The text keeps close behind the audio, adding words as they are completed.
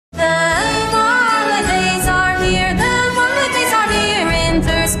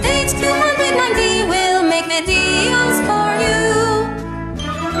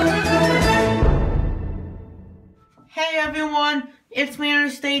it's me,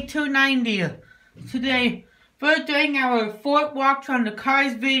 Interstate 290. Today, we're doing our fourth walkthrough on the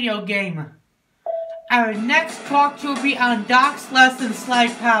Cars video game. Our next walkthrough will be on Doc's Lesson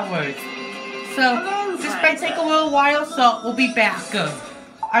Slide Powers. So, this might take a little while, so we'll be back.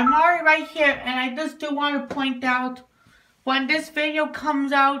 I'm already right here, and I just do want to point out, when this video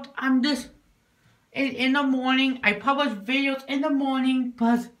comes out, I'm just in the morning. I publish videos in the morning,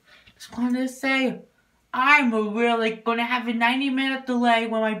 but just wanted to say, I'm really gonna have a 90-minute delay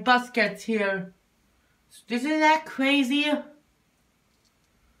when my bus gets here. Isn't that crazy?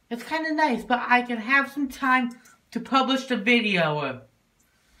 It's kind of nice, but I can have some time to publish the video.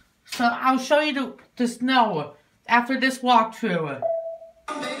 So I'll show you the snow after this walkthrough.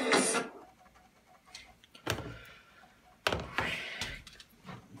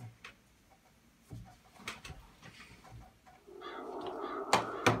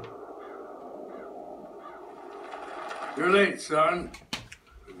 You're late, son.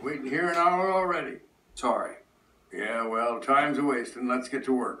 Been waiting here an hour already. Sorry. Yeah, well, time's a wasting. Let's get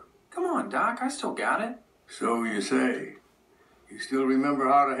to work. Come on, Doc. I still got it. So you say. You still remember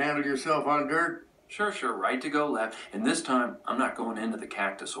how to handle yourself on dirt? Sure. Right to go left. And this time, I'm not going into the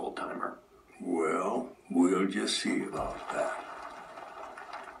cactus, old-timer. Well, we'll just see about that.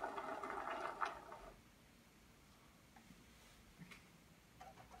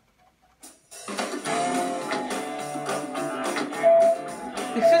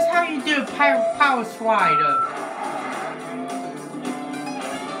 This is how you do a power slide.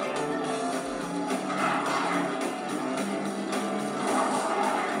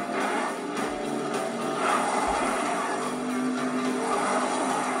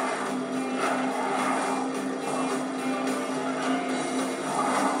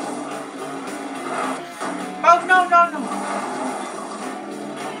 Oh, no. No!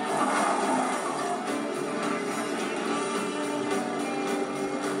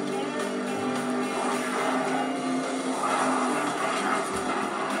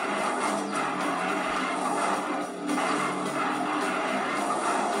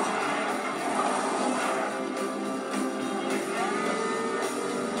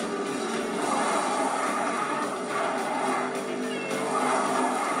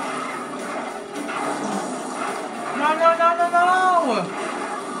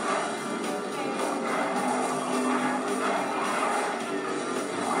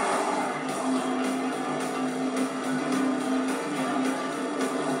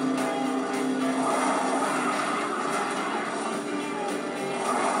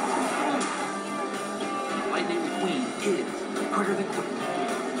 Lightning McQueen is harder than quick.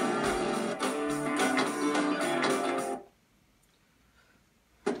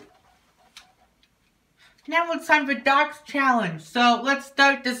 Now it's time for Doc's challenge, so let's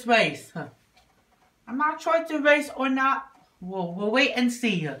start this race. I'm not sure it's a race or not. We'll wait and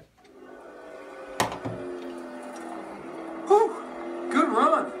see. Whew! Good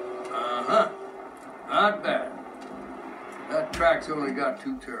run. Uh-huh. Not bad. That track's only got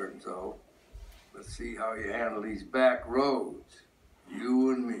 2 turns, though. Let's see how you handle these back roads.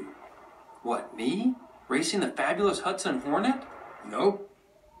 You and me. What, me? Racing the fabulous Hudson Hornet? Nope.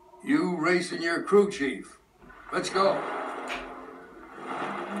 You racing your crew chief. Let's go.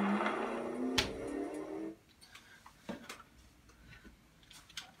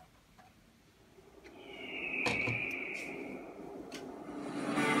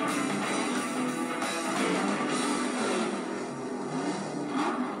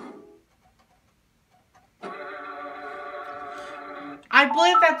 I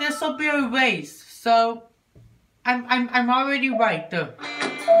believe that this will be a race, so I'm already right though.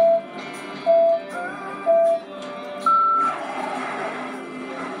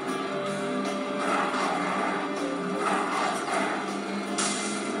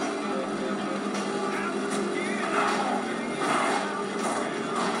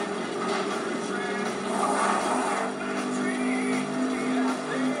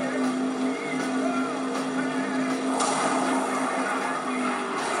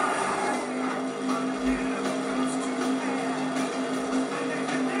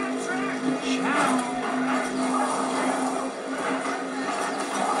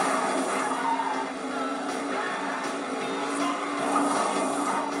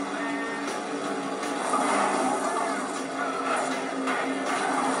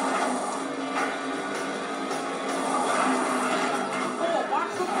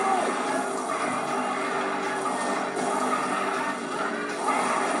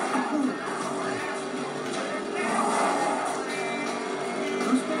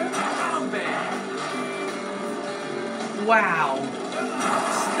 Wow.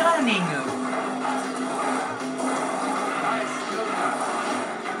 Stunning.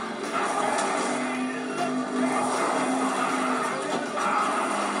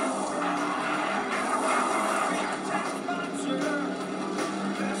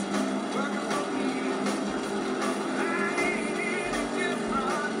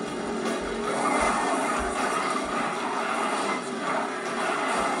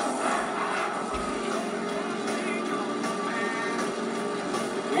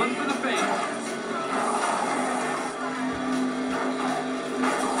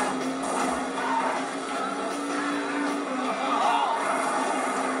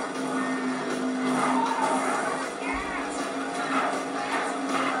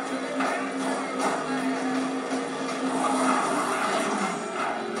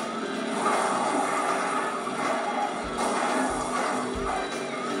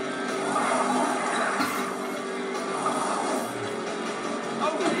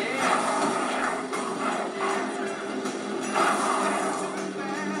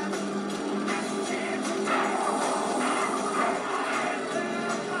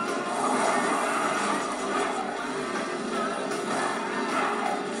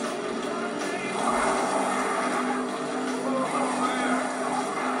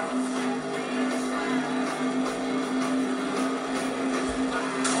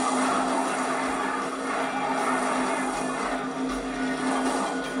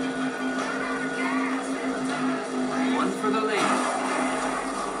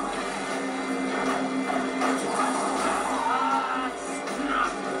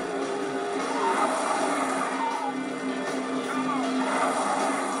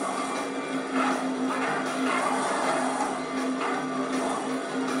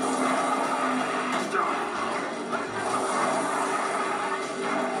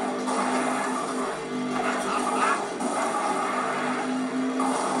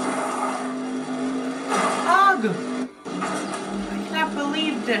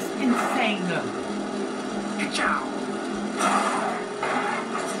 this insane. Ciao.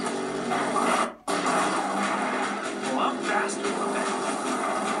 Well, I'm faster than that.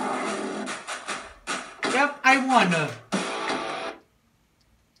 Yep, I won.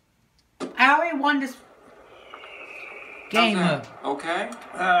 I already won this game. How's that? Okay?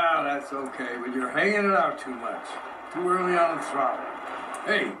 Ah, that's okay, but you're hanging it out too much. Too early on the throttle.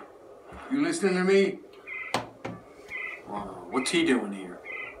 Hey, you listening to me? Wow, what's he doing here?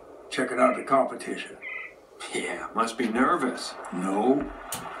 Checking out the competition. Yeah, must be nervous. No,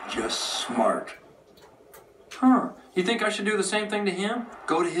 just smart. Huh. You think I should do the same thing to him?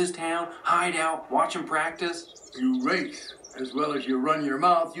 Go to his town, hide out, watch him practice? You race as well as you run your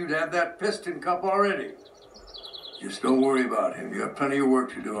mouth, you'd have that piston cup already. Just don't worry about him. You have plenty of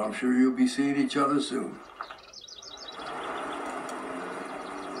work to do. I'm sure you'll be seeing each other soon.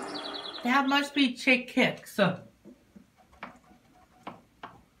 That must be Chick Hicks.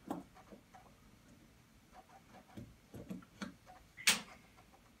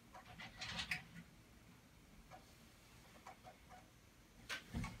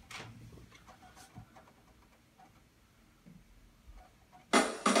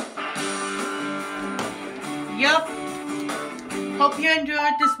 Yep. Hope you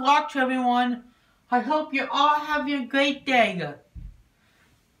enjoyed this watch, everyone. I hope you're all having a great day.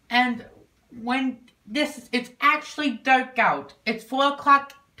 And when it's actually dark out. It's 4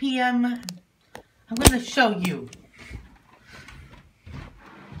 o'clock p.m. I'm gonna show you.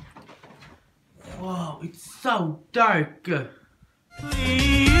 Whoa, it's so dark.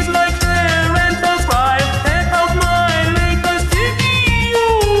 Please like, share, and subscribe, and help more.